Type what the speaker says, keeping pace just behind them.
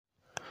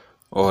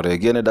O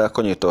rĩngĩ nĩ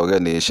ndakũnyita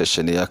ũgeni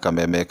ceceni ya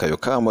kameme kayũ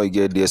ka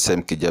mũingĩ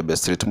DSM Kijabe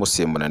Street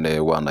mũciĩ mũnene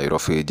wa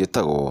Nairobi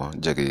njĩtagwo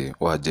Njagi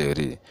wa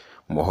Njeri.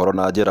 Mohoro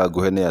na njĩra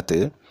nguhĩ nĩ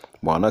atĩ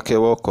mwanake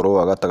wa ũkũrũ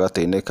wa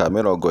gatagatĩ-inĩ ka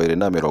 20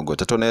 na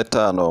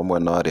 35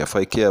 mwena wa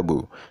Rĩabai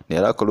Kiambu nĩ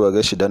arakorirwo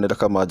agĩcindanĩra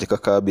kamanjĩka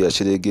ka mbia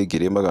ciringi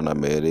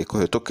 200,000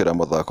 kũhĩtũkĩra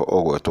mũthako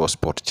ũgwĩtwo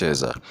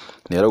Sportcheza.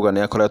 Nĩ arauga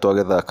nĩ akoretwo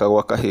agĩthaka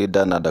gwa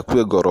kahinda na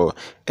ndakuĩ ngoro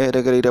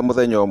erĩgĩrĩire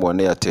mũthenya ũmwe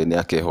nĩ atĩ nĩ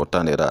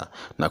akĩhotanĩra,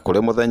 na kũrĩ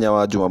mũthenya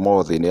wa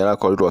Jumamothi nĩ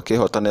arakorirwo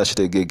akĩhotanĩra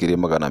ciringi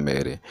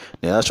 200,000.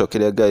 Nĩ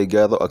aracokeria Ngai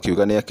ngatho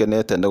akiuga nĩ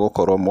akenete nĩ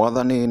gũkorwo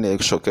Mwathani nĩ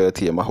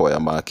acoketie mahoya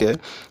make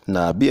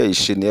na mbia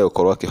ici nĩ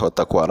egũkorwo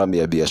akĩhota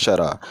kwaramia biacara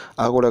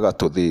agũre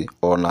gatũthi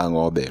ona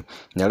ng'ombe.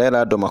 Nĩ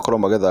arera andũ makorwo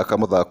magĩthaka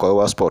mũthako ũyũ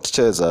wa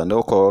Sportcheza nĩ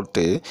gũkorwo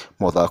atĩ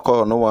mũthako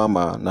ũyũ nĩ wa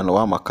ma na nĩ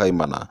wa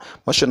makaimana.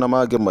 Macio na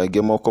mangĩ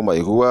maingĩ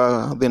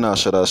mũkũmaigua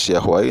thinacara cia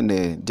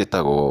hwaĩ-inĩ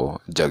njĩtagwo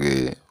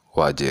Njagi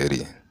wa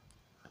Njeri.